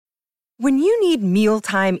When you need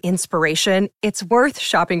mealtime inspiration, it's worth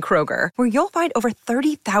shopping Kroger, where you'll find over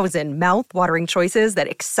 30,000 mouth-watering choices that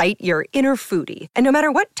excite your inner foodie. And no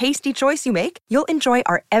matter what tasty choice you make, you'll enjoy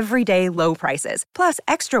our everyday low prices, plus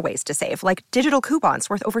extra ways to save, like digital coupons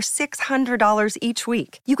worth over $600 each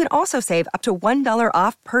week. You can also save up to $1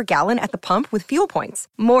 off per gallon at the pump with fuel points.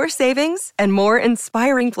 More savings and more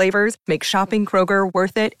inspiring flavors make shopping Kroger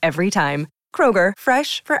worth it every time. Kroger,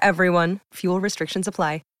 fresh for everyone. Fuel restrictions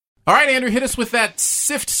apply. All right, Andrew, hit us with that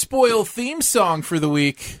Sift Spoil theme song for the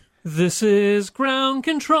week. This is Ground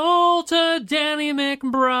Control to Danny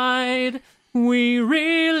McBride. We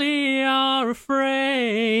really are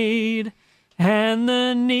afraid. And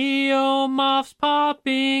the Neomorphs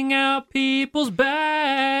popping out people's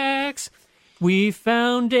backs. We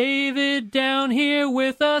found David down here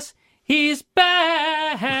with us. He's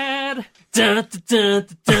bad. Dun, dun, dun,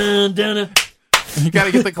 dun, dun, dun. You got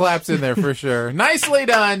to get the claps in there for sure. Nicely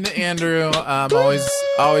done, Andrew. I'm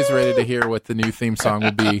always ready to hear what the new theme song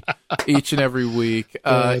will be each and every week.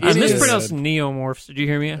 I mispronounced Neomorphs. Did you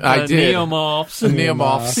hear me? I did. Neomorphs.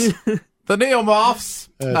 The Neomorphs.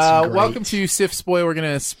 That's Welcome to Sift Spoil. We're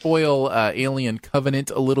going to spoil Alien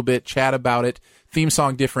Covenant a little bit, chat about it. Theme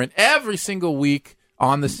song different every single week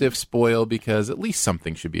on the Sift Spoil, because at least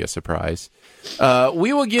something should be a surprise.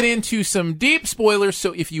 We will get into some deep spoilers,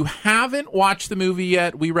 so if you haven't watched the movie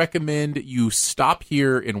yet, we recommend you stop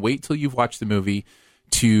here and wait till you've watched the movie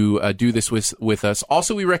to do this with us.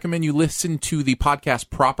 Also, we recommend you listen to the podcast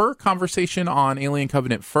proper conversation on Alien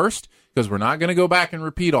Covenant first, because we're not going to go back and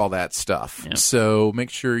repeat all that stuff. Yeah. So make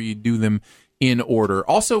sure you do them in order.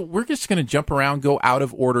 Also, we're just going to jump around, go out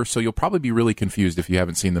of order, so you'll probably be really confused if you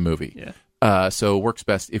haven't seen the movie. Yeah. So it works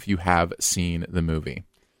best if you have seen the movie.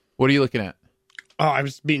 What are you looking at? Oh, I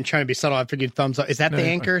was trying to be subtle. I figured thumbs up. Is that the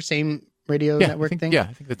Anchor? Same radio network thing? Yeah,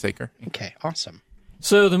 I think that's Anchor. Okay, awesome.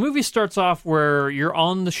 So the movie starts off where you're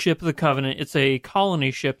on the ship of the Covenant. It's a colony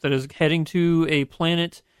ship that is heading to a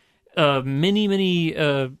planet many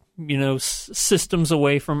systems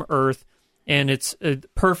away from Earth. And it's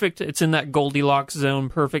perfect. It's in that Goldilocks zone,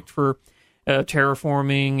 perfect for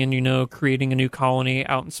terraforming and, creating a new colony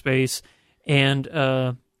out in space. And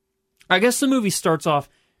I guess the movie starts off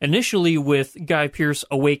initially with Guy Pearce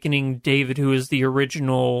awakening David, who is the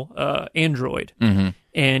original android. Mm-hmm.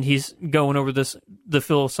 And he's going over the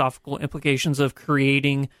philosophical implications of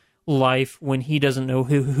creating life when he doesn't know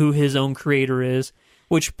who his own creator is,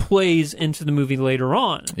 which plays into the movie later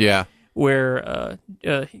on. Yeah. Where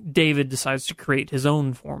David decides to create his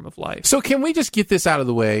own form of life. So can we just get this out of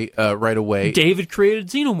the way right away? David created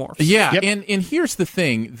xenomorphs. Yeah, yep. and here's the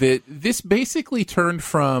thing, that this basically turned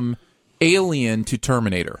from Alien to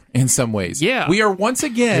Terminator in some ways. Yeah. We are once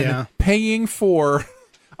again paying for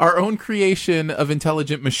our own creation of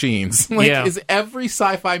intelligent machines. Is every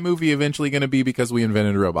sci-fi movie eventually going to be because we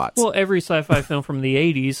invented robots? Well, every sci-fi film from the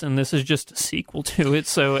 80s, and this is just a sequel to it,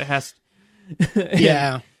 so it has...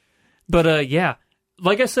 Yeah. But,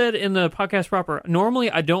 like I said in the podcast proper,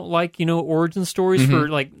 normally I don't like, origin stories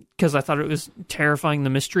because I thought it was terrifying, the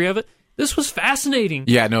mystery of it. This was fascinating.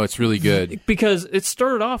 Yeah, no, it's really good. Because it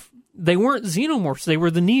started off, they weren't xenomorphs, they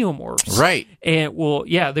were the neomorphs. Right. And,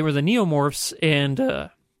 they were the neomorphs, and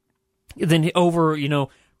then over,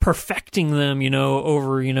 perfecting them,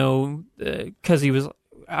 because he was...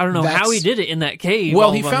 I don't know how he did it in that cave.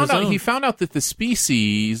 Well, he found out that the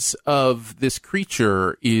species of this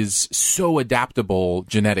creature is so adaptable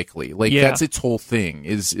genetically. That's its whole thing,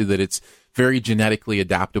 is that it's very genetically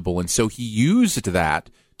adaptable. And so he used that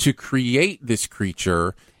to create this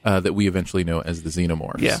creature that we eventually know as the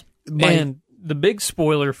xenomorphs. Yeah. And the big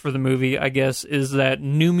spoiler for the movie, I guess, is that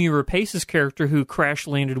Noomi Rapace's character, who crash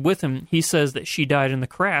landed with him, he says that she died in the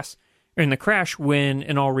crash when,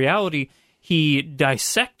 in all reality, he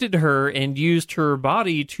dissected her and used her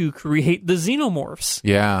body to create the xenomorphs.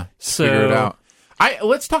 Yeah, figure it out.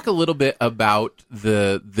 Let's talk a little bit about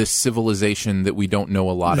this civilization that we don't know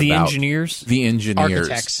a lot about. The engineers? The engineers.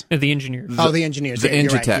 Architects. The engineers. The engineers. The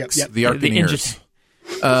Engitechs. Right. Yep. The Arcaneers.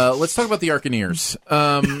 Let's talk about the Arcaneers.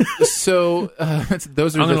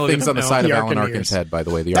 Those are the things on the side of Alan Arkin's head, by the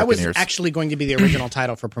way. The Arcaneers. That was actually going to be the original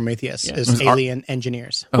title for Prometheus, is Alien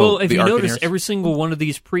Engineers. Well, if you notice, every single one of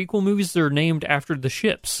these prequel movies, they're named after the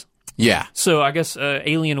ships. Yeah. So I guess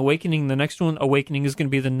Alien Awakening, the next one, Awakening is going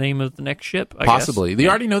to be the name of the next ship, I Possibly. guess. Do you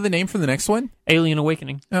already know the name for the next one? Alien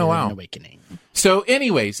Awakening. Oh, wow. Alien Awakening. So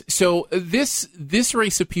anyways, this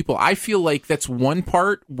race of people, I feel like that's one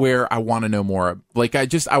part where I want to know more.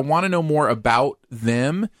 I want to know more about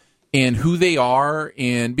them and who they are,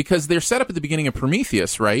 and because they're set up at the beginning of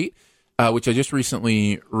Prometheus, right? which I just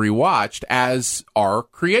recently rewatched, as our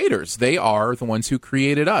creators. They are the ones who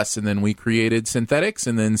created us, and then we created Synthetics,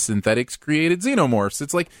 and then Synthetics created Xenomorphs.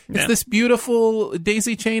 It's like it's this beautiful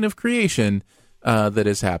daisy chain of creation that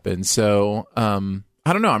has happened. So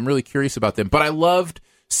I don't know. I'm really curious about them, but I loved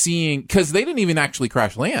seeing, because they didn't even actually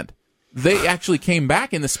crash land. They actually came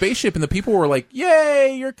back in the spaceship, and the people were like,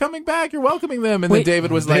 "Yay, you're coming back! You're welcoming them." And then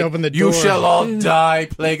David was like, opened the "You door. shall all die,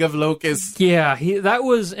 plague of locusts." Yeah, that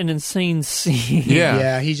was an insane scene.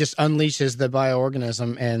 Yeah. He just unleashes the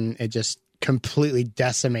bioorganism, and it just completely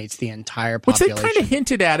decimates the entire population. Which they kind of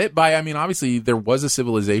hinted at it by, I mean, obviously there was a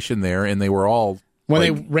civilization there, and they were all when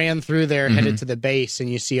like, they ran through there, headed to the base, and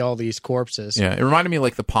you see all these corpses. Yeah, it reminded me of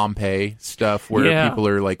like the Pompeii stuff where people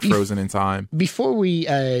are like frozen in time. Before we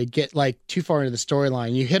get like too far into the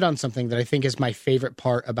storyline, you hit on something that I think is my favorite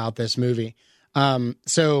part about this movie.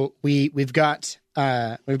 So we've got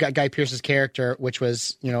Guy Pearce's character, which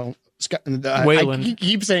was Scott, Wayland. I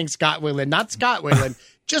keep saying Scott Wayland, not Scott Wayland,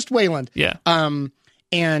 just Wayland. Yeah.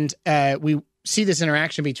 And we see this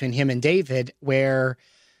interaction between him and David where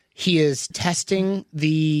he is testing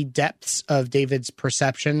the depths of David's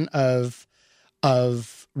perception of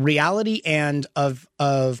reality and of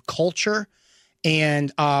culture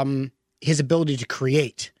and his ability to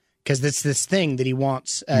create, because it's this thing that he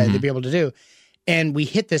wants to be able to do. And we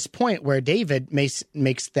hit this point where David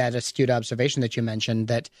makes that astute observation that you mentioned,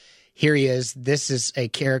 that here he is. This is a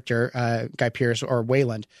character, Guy Pearce or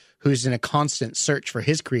Wayland, who's in a constant search for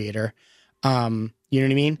his creator. You know what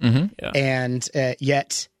I mean? Mm-hmm. Yeah. And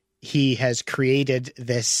yet he has created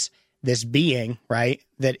this being, right,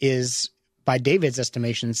 that is, by David's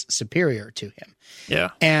estimations, superior to him.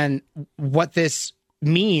 Yeah. And what this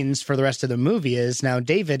means for the rest of the movie is now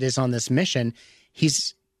David is on this mission.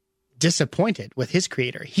 He's disappointed with his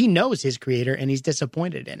creator. He knows his creator, and he's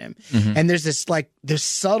disappointed in him. Mm-hmm. And there's this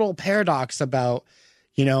subtle paradox about,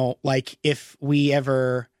 like if we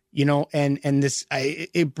ever, and this,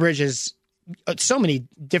 it bridges so many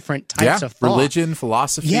different types of thought. Religion,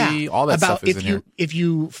 philosophy, all that about stuff is in here. If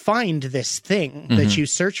you find this thing that you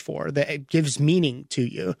search for that gives meaning to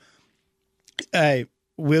you,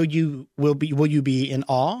 will you be in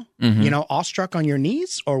awe, awestruck on your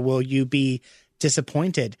knees, or will you be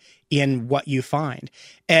disappointed in what you find?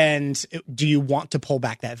 And do you want to pull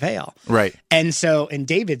back that veil? Right. And so in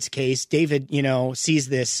David's case, David, sees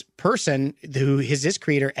this person who is his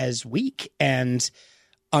creator as weak and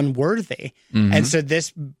unworthy. And so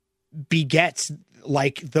this begets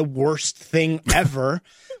like the worst thing ever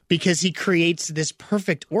because he creates this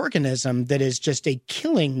perfect organism that is just a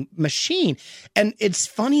killing machine. And it's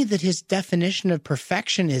funny that his definition of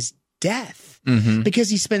perfection is death, because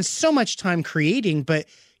he spends so much time creating, but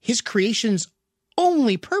his creation's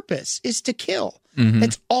only purpose is to kill.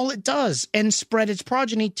 That's all it does, and spread its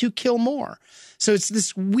progeny to kill more. So it's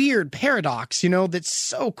this weird paradox, that's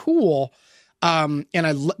so cool. And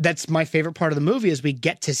that's my favorite part of the movie is we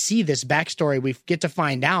get to see this backstory. We get to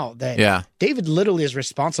find out that David literally is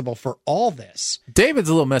responsible for all this. David's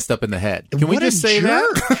a little messed up in the head. Can we just say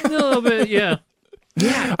that? A little bit, yeah.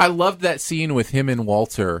 Yeah. I loved that scene with him and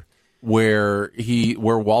Walter where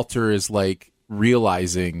Walter is like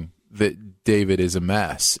realizing that David is a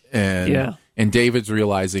mess, and David's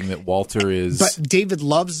realizing that Walter is. But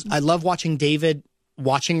I love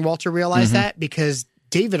watching Walter realize that, because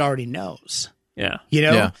David already knows. Yeah.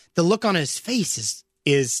 The look on his face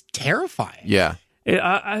is terrifying. Yeah.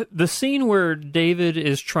 The scene where David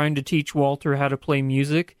is trying to teach Walter how to play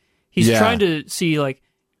music, he's trying to see, like,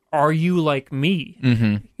 are you like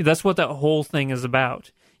me? That's what that whole thing is about.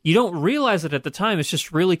 You don't realize it at the time. It's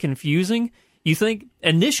just really confusing. You think,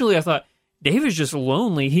 initially I thought, David's just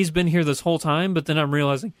lonely. He's been here this whole time, but then I'm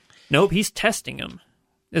realizing, nope, he's testing him.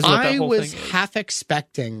 Is what that whole was thing is. half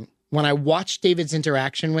expecting, when I watched David's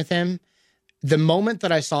interaction with him, the moment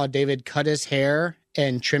that I saw David cut his hair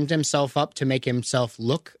and trimmed himself up to make himself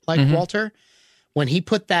look like Walter, when he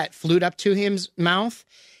put that flute up to his mouth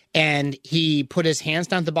and he put his hands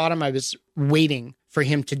down at the bottom, I was waiting for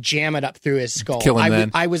him to jam it up through his skull. Kill him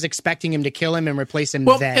then. I was expecting him to kill him and replace him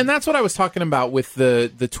then. And that's what I was talking about with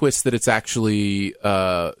the twist that it's actually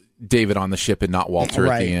David on the ship and not Walter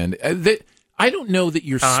at the end. I don't know that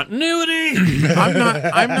you're continuity.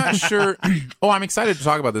 I'm not sure. Oh, I'm excited to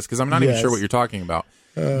talk about this because I'm not even sure what you're talking about.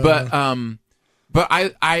 But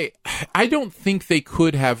I don't think they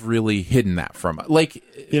could have really hidden that from us. Like,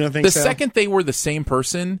 you don't think the so? second they were the same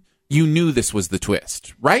person, you knew this was the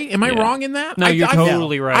twist, right? Am I wrong in that? No, you're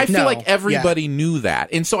totally right. I feel like everybody knew that,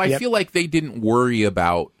 and so I Yep. feel like they didn't worry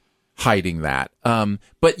about hiding that.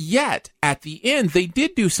 But yet, at the end, they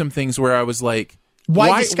did do some things where I was like,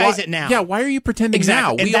 Why disguise it now? Yeah, why are you pretending Exactly. now?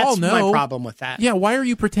 And We that's all know. my problem with that. Yeah, why are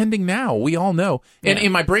you pretending now? We all know. And Yeah.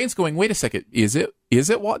 in my brain's going, wait a second, is it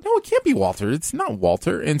Walter? No, it can't be Walter. It's not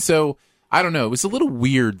Walter. And so, I don't know. It was a little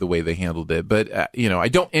weird the way they handled it. But, I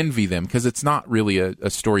don't envy them because it's not really a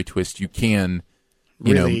story twist you can,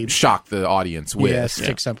 Really shock the audience with. Yeah,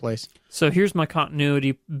 stick someplace. So here's my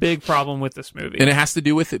continuity big problem with this movie. And it has to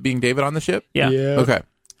do with it being David on the ship? Yeah. Okay.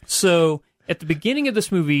 So at the beginning of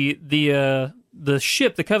this movie, the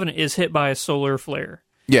ship, the Covenant, is hit by a solar flare.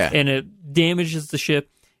 Yeah. And it damages the ship.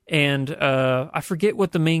 And I forget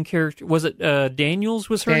what the main character was. It Daniels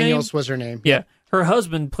was her name? Daniels was her name. Yeah. Her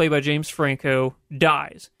husband, played by James Franco,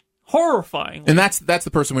 dies. Horrifying. And that's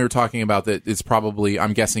the person we were talking about that is probably,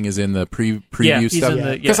 I'm guessing, is in the preview he's stuff. in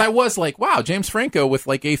the- Because I was like, wow, James Franco with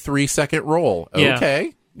like a 3-second role. Yeah.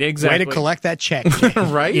 Okay. Exactly. Way to collect that check, Jay.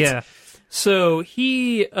 Right? Yeah. So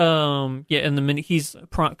he, in the minute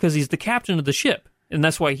because he's the captain of the ship, and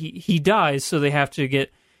that's why he dies. So they have to get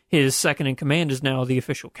his second in command is now the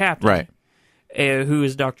official captain, Right. Who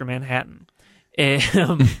is Dr. Manhattan.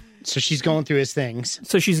 So she's going through his things.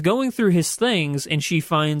 So she's going through his things, and she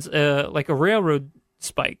finds like a railroad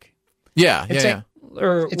spike. Yeah. It's yeah.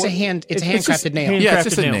 It's a handcrafted just nail. Yeah, it's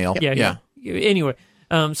just a handcrafted nail. Yeah. Anyway,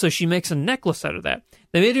 so she makes a necklace out of that.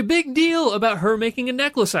 They made a big deal about her making a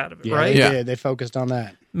necklace out of it, Yeah, right? They Yeah. did. They focused on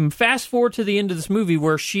that. Fast forward to the end of this movie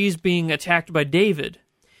where she's being attacked by David.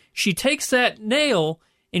 She takes that nail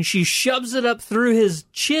and she shoves it up through his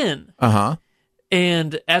chin. Uh-huh.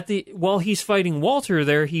 And while he's fighting Walter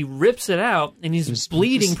there, he rips it out and he's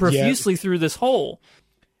bleeding profusely through this hole.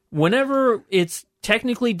 Whenever it's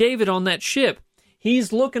technically David on that ship,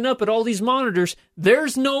 he's looking up at all these monitors.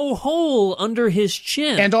 There's no hole under his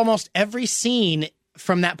chin. And almost every scene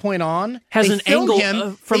from that point on Has they an film angle,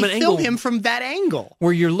 him, from they an film angle. him from that angle.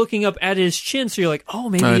 where you're looking up at his chin, so you're like, oh,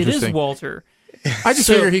 maybe it is Interesting. Walter. I just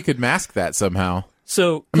So- figure he could mask that somehow.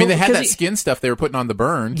 So I mean, they had because that skin stuff they were putting on the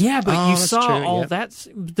burn. Yeah, but Oh, you that's saw true, all yep. that.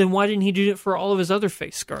 Then why didn't he do it for all of his other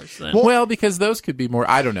face scars then? Well, because those could be more,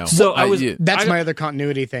 I don't know. So I was- yeah. That's I- my other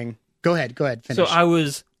continuity thing. Go ahead. Finish. So I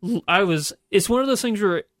was. It's one of those things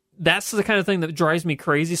where that's the kind of thing that drives me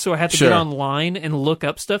crazy. So I had to Sure. get online and look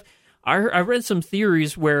up stuff. I read some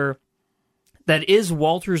theories where that is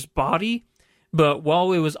Walter's body, but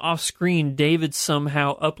while it was off screen, David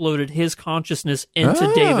somehow uploaded his consciousness into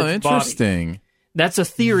David's body. Interesting. That's a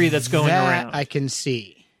theory that's going that around. I can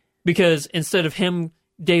see. Because instead of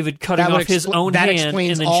David cutting That would off his own that hand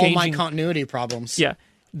explains and then all changing, my continuity problems. yeah,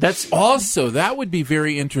 that's Also, that would be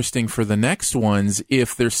very interesting for the next ones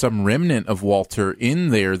if there's some remnant of Walter in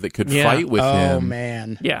there that could Yeah. fight with Oh him.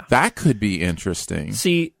 man. yeah. That could be interesting.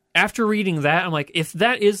 See, after reading that, I'm like, if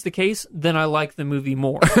that is the case, then I like the movie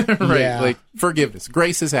more. Right. Yeah. Like, forgiveness.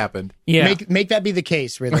 Grace has happened. Yeah, Make that be the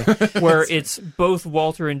case, really. where it's both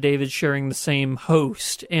Walter and David sharing the same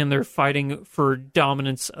host, and they're fighting for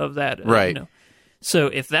dominance of that. Right. So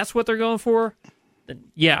if that's what they're going for, then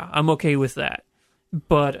yeah, I'm okay with that.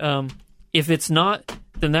 But if it's not,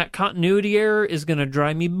 then that continuity error is going to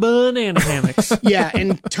drive me banana hammocks. Yeah,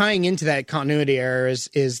 and tying into that continuity error is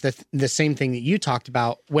the same thing that you talked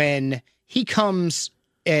about when he comes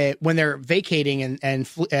when they're vacating and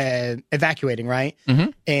evacuating, right? Mm-hmm.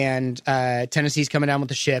 And Tennessee's coming down with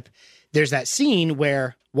the ship. There's that scene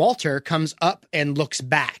where Walter comes up and looks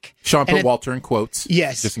back. Sean And put it- Walter in quotes.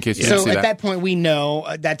 Yes. Just in case you so didn't see at that point, we know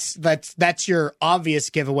that's your obvious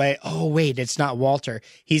giveaway. Oh wait, it's not Walter.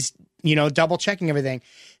 He's double checking everything.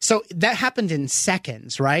 So that happened in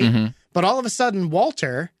seconds, right? Mm-hmm. But all of a sudden,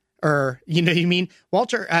 Walter,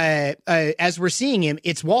 Walter, as we're seeing him,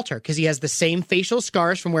 it's Walter because he has the same facial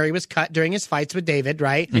scars from where he was cut during his fights with David,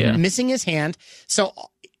 right? Yeah. Missing his hand. So,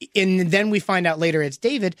 and then we find out later it's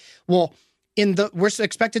David. Well, we're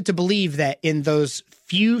expected to believe that in those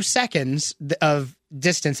few seconds of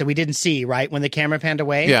distance that we didn't see, right, when the camera panned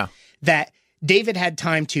away, Yeah. that David had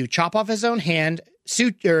time to chop off his own hand,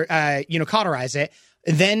 cauterize it,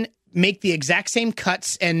 then make the exact same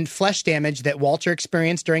cuts and flesh damage that Walter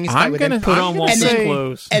experienced during his fight I'm with gonna him. Put I'm on gonna Walter's say-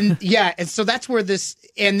 clothes. And yeah, and so that's where this,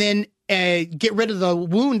 and then get rid of the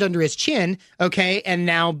wound under his chin, okay, and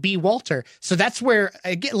now be Walter. So that's where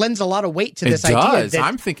it lends a lot of weight to this it idea. does. That,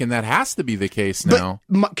 I'm thinking that has to be the case now.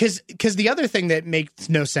 because the other thing that makes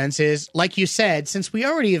no sense is, like you said, since we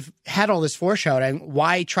already have had all this foreshadowing,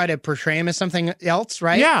 why try to portray him as something else,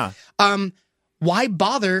 right? Yeah. Why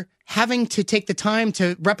bother having to take the time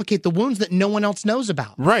to replicate the wounds that no one else knows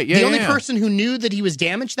about? Right, yeah, The yeah, only yeah. person who knew that he was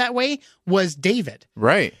damaged that way was David.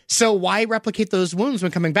 Right. So why replicate those wounds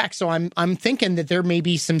when coming back? So I'm thinking that there may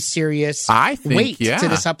be some serious I think, weight yeah. to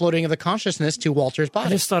this uploading of the consciousness to Walter's I body.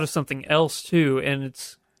 just thought of something else too, and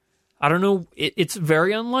it's I don't know. It's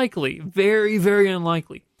very unlikely. Very, very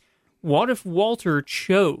unlikely. What if Walter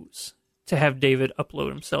chose to have David upload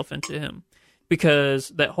himself into him? Because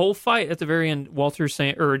that whole fight at the very end,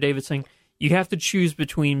 David saying, you have to choose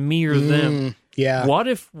between me or them. Yeah. What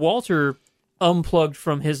if Walter unplugged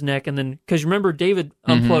from his neck and then, because remember, David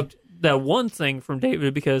unplugged that one thing from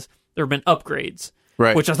David because there have been upgrades,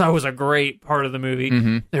 Right. which I thought was a great part of the movie.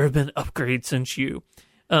 Mm-hmm. There have been upgrades since you.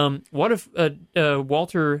 What if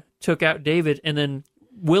Walter took out David and then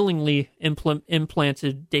willingly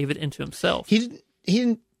implanted David into himself? He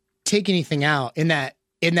didn't take anything out in that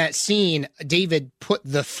scene. David put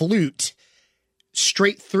the flute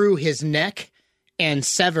straight through his neck and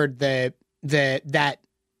severed what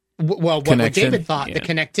David thought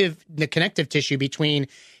the connective tissue between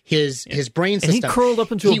his brain system. And he curled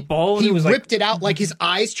up into a ball. And he was ripped it out, like his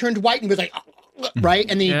eyes turned white and was like, right,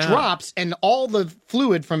 and then he drops, and all the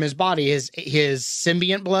fluid from his body, his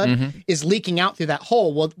symbiont blood, is leaking out through that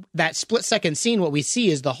hole. Well, that split second scene, what we see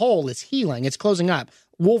is the hole is healing. It's closing up.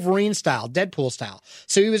 Wolverine style, Deadpool style.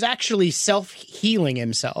 So he was actually self-healing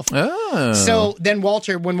himself. Oh. So then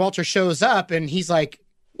when Walter shows up and he's like,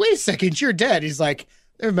 wait a second, you're dead. He's like,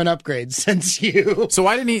 there have been upgrades since you. So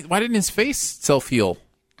why didn't his face self-heal?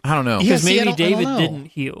 I don't know. Because Yeah, see, maybe I don't David know. didn't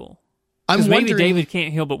heal. I'm Because maybe wondering, David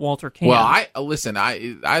can't heal, but Walter can. Well,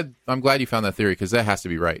 I'm glad you found that theory because that has to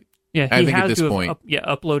be right. yeah, I he think at has this to point-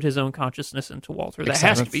 upload his own consciousness into Walter. That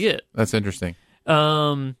has to be it. That's interesting.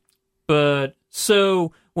 But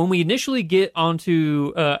so when we initially get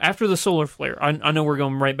onto after the solar flare, I know we're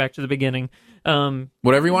going right back to the beginning.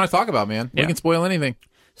 Whatever you want to talk about, man. We Yeah. can spoil anything.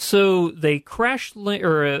 So they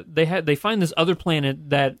they find this other planet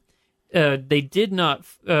that they did not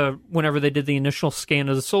whenever they did the initial scan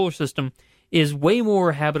of the solar system is way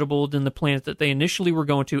more habitable than the planet that they initially were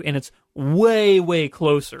going to, and it's way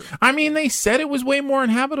closer. I mean, they said it was way more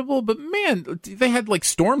inhabitable, but man, they had like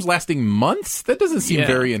storms lasting months. That doesn't seem Yeah.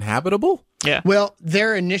 very inhabitable. Yeah. well,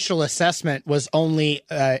 their initial assessment was only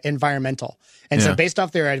environmental. And Yeah. so based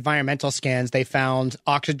off their environmental scans, they found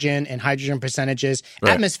oxygen and hydrogen percentages,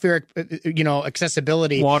 Right. atmospheric,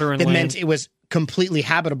 accessibility. Water and that land. meant it was completely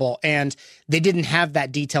habitable. And they didn't have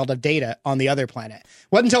that detailed of data on the other planet.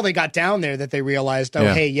 Wasn't until they got down there that they realized,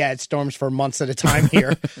 it storms for months at a time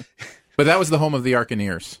here. But that was the home of the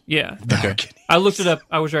Arcaneers. Yeah. Okay. I looked it up.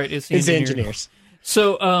 I was right. It's the It's engineers.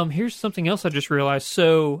 So here's something else I just realized.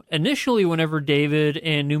 So initially, whenever David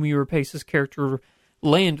and Numi Rapace's character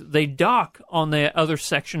land, they dock on the other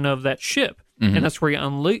section of that ship, and that's where he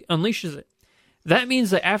unleashes it. That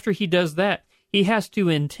means that after he does that, he has to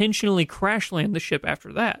intentionally crash land the ship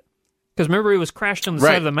after that. Because remember, it was crashed on the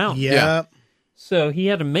Right. side of the mountain. Yeah. So he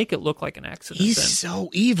had to make it look like an accident. He's then. so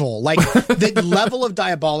evil. Like the level of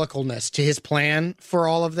diabolicalness to his plan for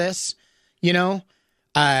all of this,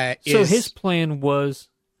 So his plan was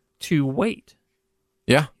to wait.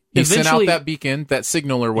 Yeah. He sent out Eventually- that beacon, that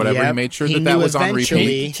signal or whatever. Yep. He made sure He that that knew was on eventually-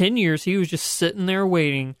 repeat. 10 years, he was just sitting there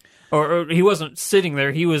waiting. Or he wasn't sitting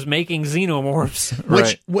there, he was making xenomorphs.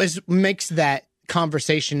 which makes that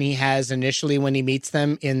conversation he has initially when he meets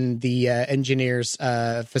them in the engineer's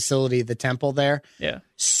facility, the temple there, Yeah.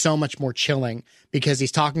 so much more chilling because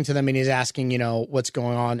he's talking to them and he's asking, what's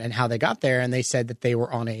going on and how they got there, and they said that they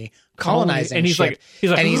were on a colonizing And he's ship.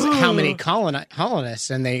 like, and he's how many colonists?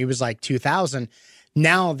 And he was like 2,000.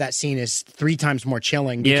 Now that scene is 3 times more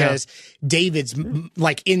chilling because David's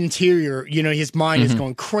like interior, his mind is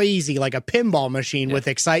going crazy like a pinball machine with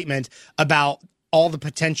excitement about all the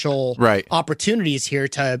potential opportunities here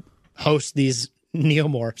to host these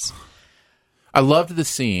neomorphs. I loved the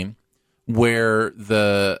scene where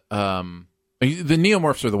the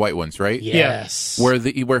neomorphs are the white ones, right? Yes.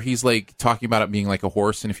 Where he's like talking about it being like a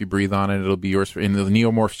horse, and if you breathe on it, it'll be yours. And the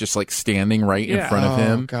neomorph's just like standing right in front of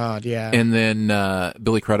him. Oh God, yeah. And then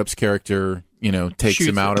Billy Crudup's character, takes Shoots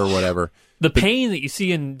him out it. or whatever. The pain that you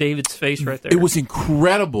see in David's face right there. It was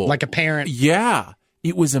incredible. Like a parent. Yeah.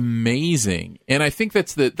 It was amazing. And I think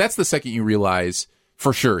that's the second you realize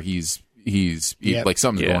for sure he's like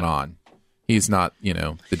something's going on. He's not,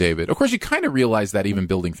 the David. Of course, you kind of realize that even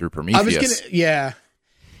building through Prometheus. Yeah,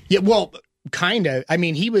 well, kind of. I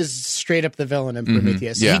mean, he was straight up the villain in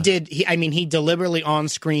Prometheus. Yeah. He deliberately on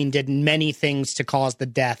screen did many things to cause the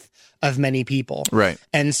death of many people. Right.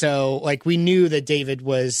 And so, like, we knew that David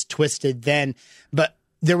was twisted then, but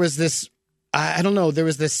there was this, I don't know, there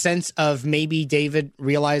was this sense of maybe David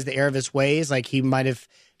realized the error of his ways. Like, he might have,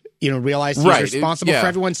 realized he's Right. responsible for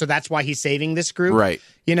everyone. So that's why he's saving this group. Right.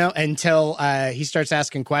 Until he starts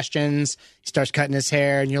asking questions, he starts cutting his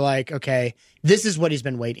hair, and you're like, okay, this is what he's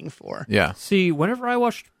been waiting for. Yeah. See, whenever I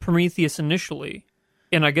watched Prometheus initially,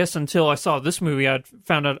 and I guess until I saw this movie, I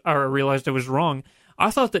found out, or I realized I was wrong. I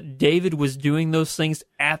thought that David was doing those things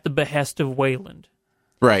at the behest of Wayland.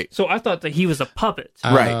 Right. So I thought that he was a puppet.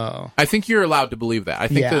 Right. I think you're allowed to believe that. I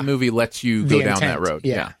think Yeah. the movie lets you go The down intent, that road.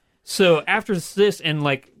 yeah. So after this, and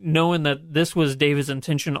like knowing that this was David's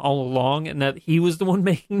intention all along, and that he was the one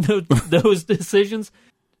making those decisions,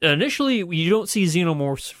 initially you don't see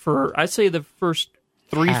xenomorphs for, I'd say, the first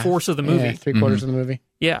three-fourths of the movie. Yeah, 3/4 of the movie.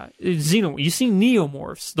 Yeah, you see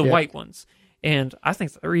neomorphs, the Yeah. white ones, and I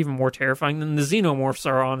think they're even more terrifying than the xenomorphs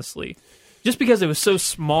are, honestly. Just because it was so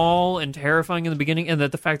small and terrifying in the beginning, and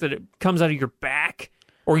that the fact that it comes out of your back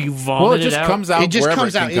or you vomit Well, it just out. comes out It just wherever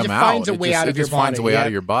comes it can out. It come just out. finds a way out of your It just finds a body, way out yeah.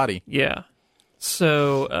 of your body. Yeah.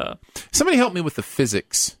 So Somebody help me with the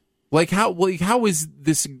physics. Like how is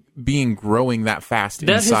this being growing that fast that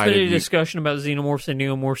has inside been of a you? discussion about xenomorphs and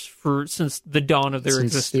neomorphs since the dawn of their Since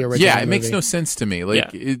existence. the original Yeah, it makes movie. no sense to me.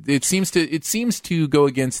 Like Yeah. it seems to go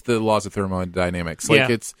against the laws of thermodynamics. Like Yeah.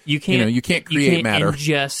 it's you can't create matter.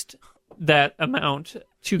 ingest that amount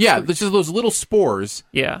to Yeah, there's just those little spores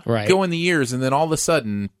yeah. Right. go in the ears, and then all of a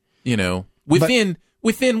sudden,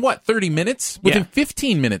 within what, 30 minutes? Within Yeah.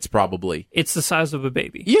 15 minutes, probably. It's the size of a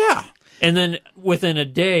baby. Yeah, And then within a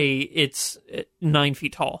day, it's 9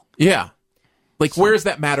 feet tall. yeah. Like, where's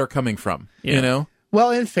that matter coming from? Yeah. You know?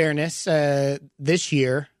 Well, in fairness, this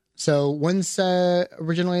year, so when's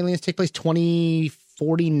original Aliens take place?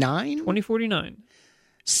 2049? 2049.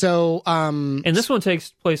 So, And this one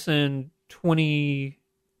takes place in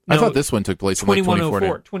I thought this one took place in like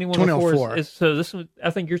 2104. 2104. So this one, I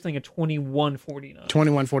think you're thinking 2149.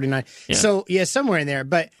 2149. Yeah. So, yeah, somewhere in there.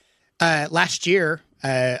 But last year,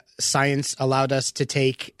 science allowed us to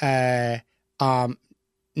take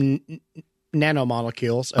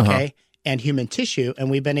nanomolecules, okay, and human tissue, and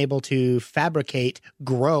we've been able to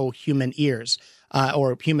grow human ears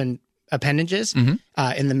or human appendages in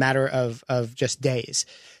the matter of just days.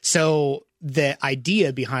 So the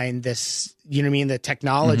idea behind this, you know what I mean, the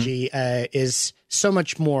technology is so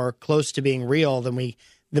much more close to being real than we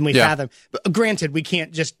Yeah. fathom. But granted, we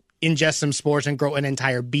can't just ingest some spores and grow an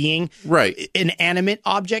entire being, Right. an animate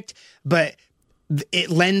object, but it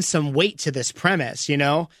lends some weight to this premise, you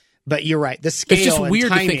know? But you're right. The scale It's just and weird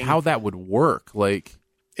timing, to think how that would work. Like,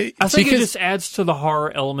 I think it because- just adds to the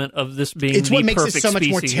horror element of this being it's the what makes it perfect so much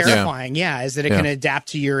more species. terrifying. Yeah, is that it Yeah. can adapt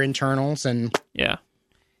to your internals and Yeah.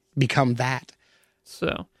 become that.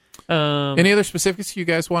 So, any other specifics you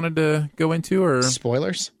guys wanted to go into, or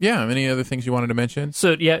Spoilers? yeah, any other things you wanted to mention?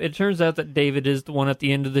 so yeah, it turns out that David is the one at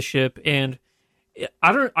the end of the ship, and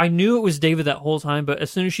I knew it was David that whole time, but as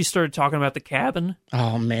soon as she started talking about the cabin,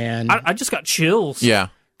 Oh man. I just got chills. Yeah,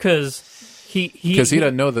 because he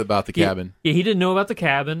doesn't know about the cabin. Yeah, he didn't know about the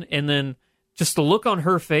cabin, and then just the look on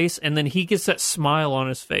her face, and then he gets that smile on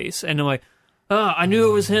his face, and I'm like, oh, I knew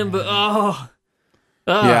it was him, but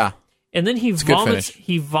Yeah, and then he a good vomits. finish.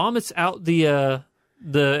 He vomits out the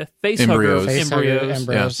face Embryos. hugger Facehugger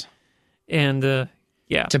embryos, and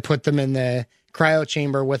yeah. to put them in the cryo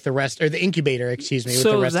chamber with the rest, or the incubator, excuse me, with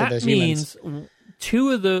So the rest of that those humans.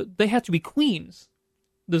 means they have to be queens.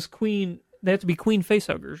 They have to be queen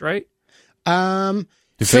facehuggers, right?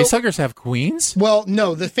 do So- facehuggers have queens? Well,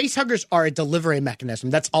 no, the facehuggers are a delivery mechanism.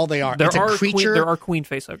 That's all they are. It's a creature. There are queen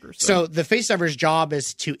facehuggers. So the facehugger's job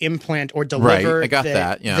is to implant or deliver. Right, I got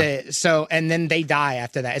that, yeah. And then they die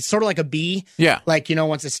after that. It's sort of like a bee. Yeah. Like,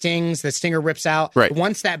 once it stings, the stinger rips out. Right.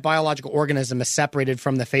 Once that biological organism is separated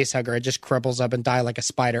from the facehugger, it just cribbles up and dies like a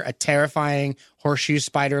spider. A terrifying horseshoe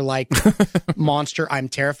spider-like monster. I'm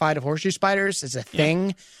terrified of horseshoe spiders. It's a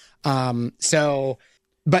thing.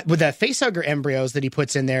 But with the facehugger embryos that he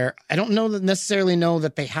puts in there, I don't necessarily know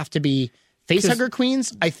that they have to be facehugger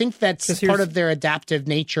queens. I think that's 'cause part here's- of their adaptive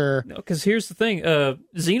nature. because here's the thing: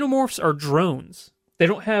 xenomorphs are drones. They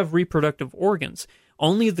don't have reproductive organs.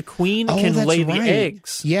 Only the queen can that's lay right. the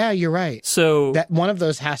eggs. Yeah, you're right. So That one of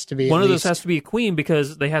those has to be. one at of those least- has to be a queen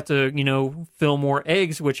because they have to, fill more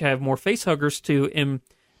eggs, which have more facehuggers to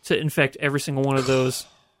infect every single one of those.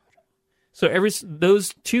 So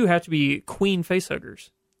those two have to be queen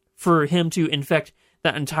facehuggers for him to infect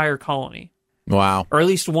that entire colony, Wow. or at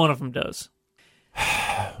least one of them does.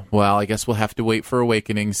 Well, I guess we'll have to wait for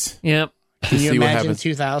Awakenings Yep. to Can you see what imagine happens.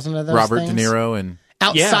 2,000 of those Robert things? De Niro and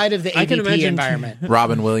outside Yeah, of the I can AVP imagine- environment.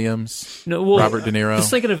 Robin Williams. No, well, Robert De Niro.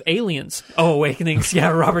 Just thinking of Aliens. Oh, Awakenings. Yeah,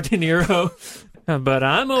 Robert De Niro. But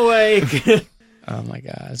I'm awake. Oh my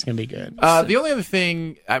god, it's gonna be good. The only other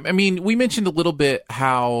thing, I mean, we mentioned a little bit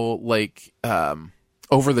how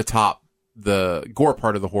over the top the gore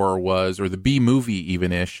part of the horror was, or the B movie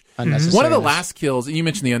even-ish. One of the last kills, and you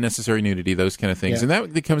mentioned the unnecessary nudity, those kind of things, and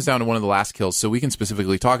that comes down to one of the last kills, so we can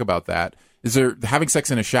specifically talk about that, is they're having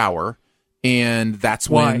sex in a shower, and that's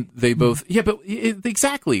when they both... Yeah, but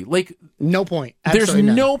exactly. Like, no point. There's Absolutely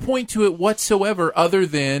none. no point to it whatsoever other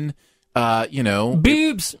than...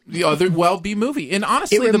 boobs. The other B movie, and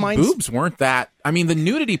honestly, the boobs weren't that. I mean, the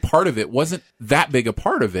nudity part of it wasn't that big a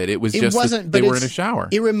part of it. It was just that they were in a shower.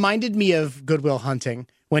 It reminded me of Good Will Hunting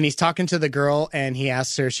when he's talking to the girl and he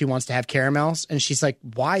asks her if she wants to have caramels, and she's like,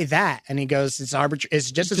 "Why that?" And he goes,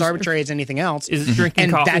 "It's just as arbitrary as anything else." Is it drinking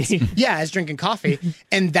coffee? It's drinking coffee,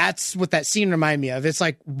 and that's what that scene reminded me of. It's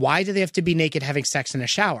like, why do they have to be naked having sex in a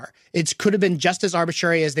shower? It could have been just as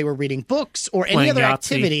arbitrary as they were reading books or any other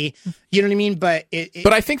activity. You know what I mean? But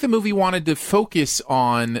but I think the movie wanted to focus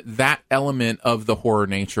on that element of the horror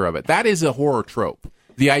nature of it. That is a horror trope.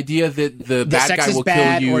 The idea that the bad guy will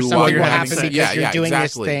kill you while you're having sex. Because you're doing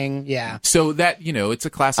this thing. Yeah. So that, it's a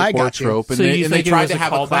classic horror trope. And they tried to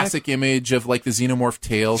have a classic image of like the xenomorph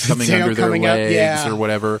tails coming under their legs or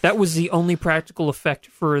whatever. That was the only practical effect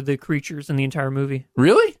for the creatures in the entire movie.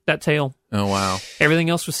 Really? That tail. Oh, wow. Everything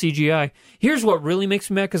else was CGI. Here's what really makes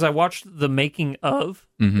me mad, because I watched the making of.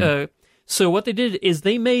 So what they did is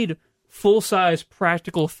they made full-size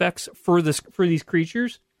practical effects for these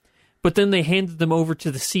creatures, but then they handed them over to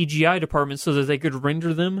the CGI department so that they could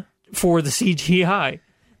render them for the CGI.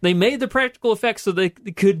 They made the practical effects so they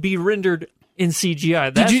could be rendered in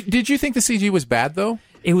CGI. Did you think the CG was bad, though?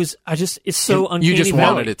 It was. It's so uncanny. You just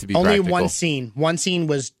wanted it to be only practical. One scene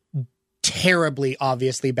was terribly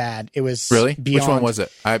obviously bad. It was really beyond. Which one was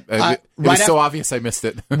it? It was so obvious I missed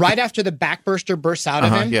it. Right after the backburster bursts out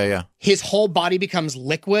of him, yeah. His whole body becomes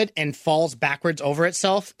liquid and falls backwards over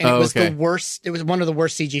itself, and it was the worst. It was one of the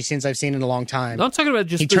worst CG scenes I've seen in a long time. I'm talking about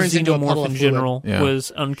just he the turns into a puddle xenomorph in of general. fluid.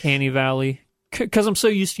 Was Uncanny Valley. Because I'm so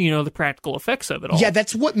used to, the practical effects of it all. Yeah,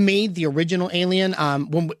 that's what made the original Alien.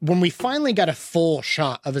 When we finally got a full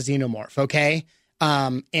shot of a xenomorph, okay,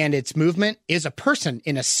 and its movement is a person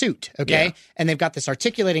in a suit, okay, and they've got this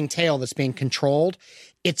articulating tail that's being controlled.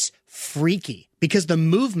 It's freaky because the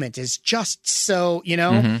movement is just so,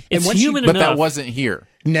 and it's once human but enough. that wasn't here.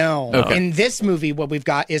 No. Okay. In this movie, what we've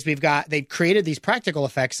got they've created these practical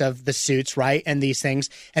effects of the suits, right? And these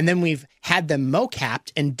things. And then we've had them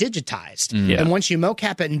mocapped and digitized. Yeah. And once you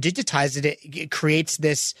mocap it and digitize it, it creates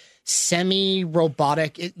this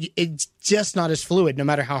semi-robotic. It's just not as fluid, no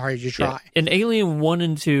matter how hard you try. Yeah. In Alien 1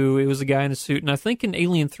 and 2, it was a guy in a suit. And I think in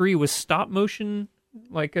Alien 3 was stop motion,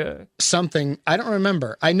 like a... Something. I don't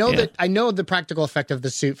remember. I know that I know the practical effect of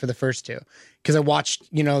the suit for the first two. Because I watched,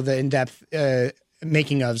 the in-depth...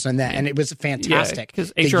 making ofs on that, and it was fantastic.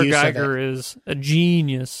 Because H.R. Geiger is a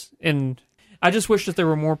genius, and I just wish that there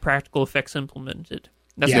were more practical effects implemented.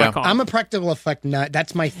 That's my call. I'm a practical effect nut.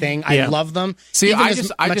 That's my thing. I love them. See, I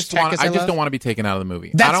just don't want to be taken out of the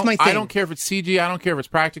movie. That's my thing. I don't care if it's CG. I don't care if it's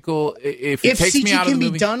practical. If it takes CG me out of the movie,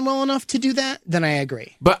 can be done well enough to do that, then I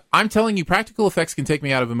agree. But I'm telling you, practical effects can take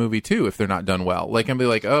me out of a movie too if they're not done well. Like, I'm be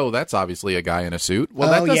like, oh, that's obviously a guy in a suit.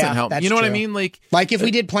 Well, that doesn't help. You know what I mean? Like if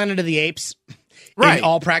we did Planet of the Apes. Right. In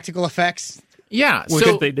all practical effects. Yeah.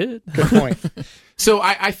 So they did. Good point. So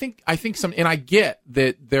I think some, and I get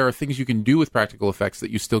that there are things you can do with practical effects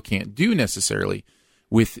that you still can't do necessarily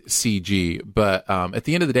with CG. But at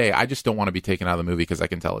the end of the day, I just don't want to be taken out of the movie because I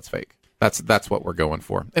can tell it's fake. That's what we're going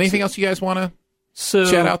for. Anything else you guys want to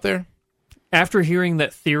chat out there? After hearing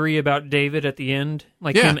that theory about David at the end,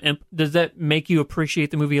 does that make you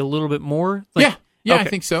appreciate the movie a little bit more? Yeah, okay. I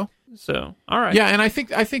think so. So, all right. Yeah, and I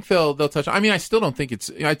think they'll touch. I mean, I still don't think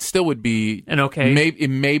it still would be okay.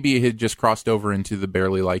 Maybe it had just crossed over into the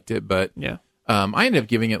barely liked it, but I ended up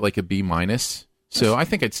giving it like a B-. So I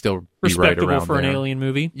think I'd still be right around respectable for there. an Alien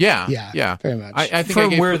movie. Yeah, very much. I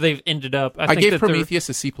think for where they've ended up, I gave Prometheus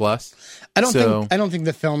a C+. I don't think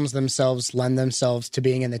the films themselves lend themselves to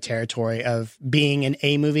being in the territory of being an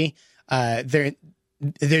A movie.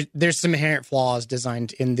 There's some inherent flaws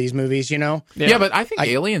designed in these movies, Yeah, but I think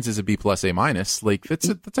Aliens is a B+, A-. Like that's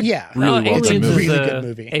a really well done movie. Really good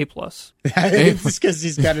movie. A+. It's because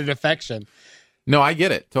he's got an affection. No, I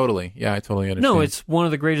get it totally. Yeah, I totally understand. No, it's one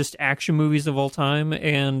of the greatest action movies of all time,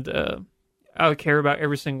 and I would care about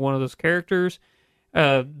every single one of those characters.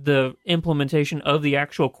 The implementation of the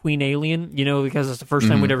actual Queen Alien, because it's the first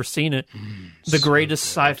time we'd ever seen it. The greatest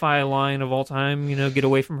sci-fi line of all time, get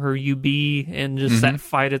away from her, you be, and just that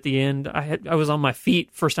fight at the end. I was on my feet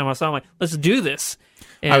first time I saw it. I'm like, let's do this.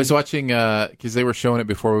 And I was watching, because they were showing it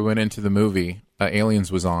before we went into the movie.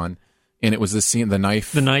 Aliens was on, and it was the scene, the knife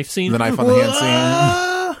scene? The knife on the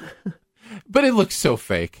hand scene. But it looks so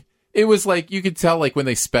fake. It was like, you could tell, like, when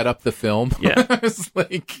they sped up the film. Yeah. It was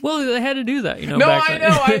like... Well, they had to do that, No, back I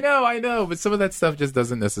then. I know. But some of that stuff just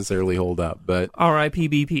doesn't necessarily hold up. But R.I.P.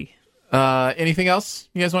 BP. anything else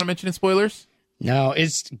you guys want to mention in spoilers? No,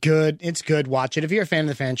 it's good. It's good. Watch it. If you're a fan of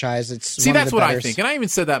the franchise, it's See, that's what I think. And I even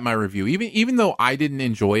said that in my review. Even though I didn't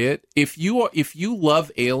enjoy it, if you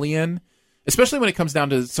love Alien, especially when it comes down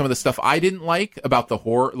to some of the stuff I didn't like about the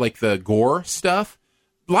horror, like the gore stuff,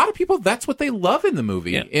 a lot of people, that's what they love in the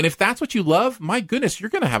movie. Yeah. And if that's what you love, my goodness, you're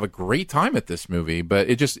going to have a great time at this movie. But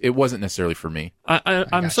it wasn't necessarily for me.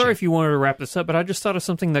 I'm sorry if you wanted to wrap this up, but I just thought of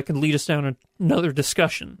something that could lead us down another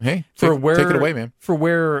discussion. Hey, take it away, man. For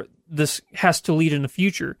where this has to lead in the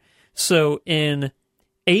future. So in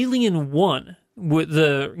Alien 1, with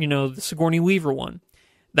the Sigourney Weaver one,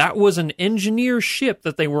 that was an engineer ship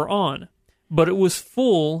that they were on, but it was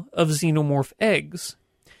full of xenomorph eggs.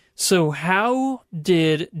 So how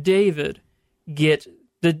did David get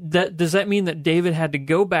that? Does that mean that David had to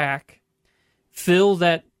go back, fill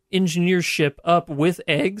that engineer ship up with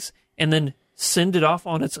eggs, and then send it off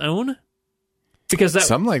on its own? Because that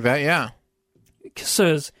something like that, yeah.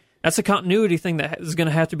 Says that's a continuity thing that is going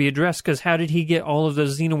to have to be addressed. Because how did he get all of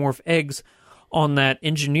those xenomorph eggs on that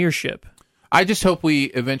engineer ship? I just hope we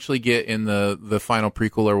eventually get in the final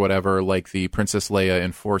prequel or whatever, like the Princess Leia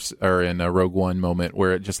in Rogue One moment,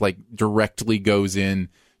 where it just like directly goes in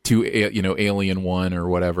to Alien 1 or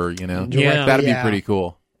whatever. Yeah. That'd be pretty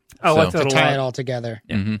cool. I like that a lot. tie it all together.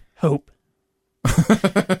 Yeah. Mm-hmm. Hope.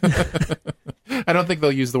 I don't think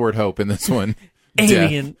they'll use the word hope in this one.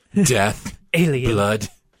 Alien. Death. Alien. Blood.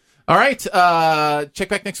 All right. Check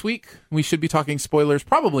back next week. We should be talking spoilers,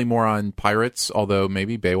 probably more on Pirates, although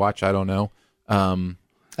maybe Baywatch. I don't know.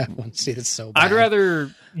 I want to see this so bad. I'd rather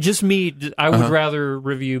I would rather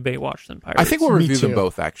review Baywatch than Pirates. I think we'll review them too.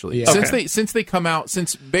 both, actually. Yeah. Since they come out,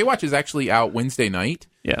 since Baywatch is actually out Wednesday night,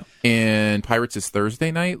 Yeah. and Pirates is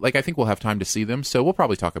Thursday night, like I think we'll have time to see them, so we'll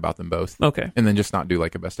probably talk about them both. Okay. And then just not do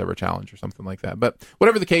like a best ever challenge or something like that. But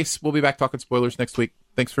whatever the case, we'll be back talking spoilers next week.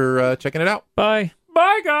 Thanks for checking it out. Bye.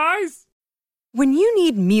 Bye, guys. When you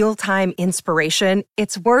need mealtime inspiration,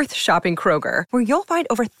 it's worth shopping Kroger, where you'll find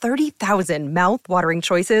over 30,000 mouth-watering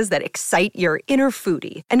choices that excite your inner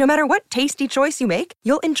foodie. And no matter what tasty choice you make,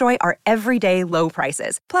 you'll enjoy our everyday low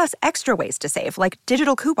prices, plus extra ways to save, like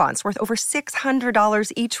digital coupons worth over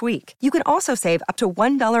 $600 each week. You can also save up to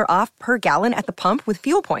 $1 off per gallon at the pump with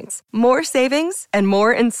fuel points. More savings and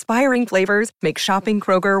more inspiring flavors make shopping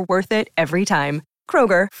Kroger worth it every time.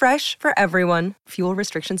 Kroger, fresh for everyone. Fuel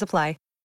restrictions apply.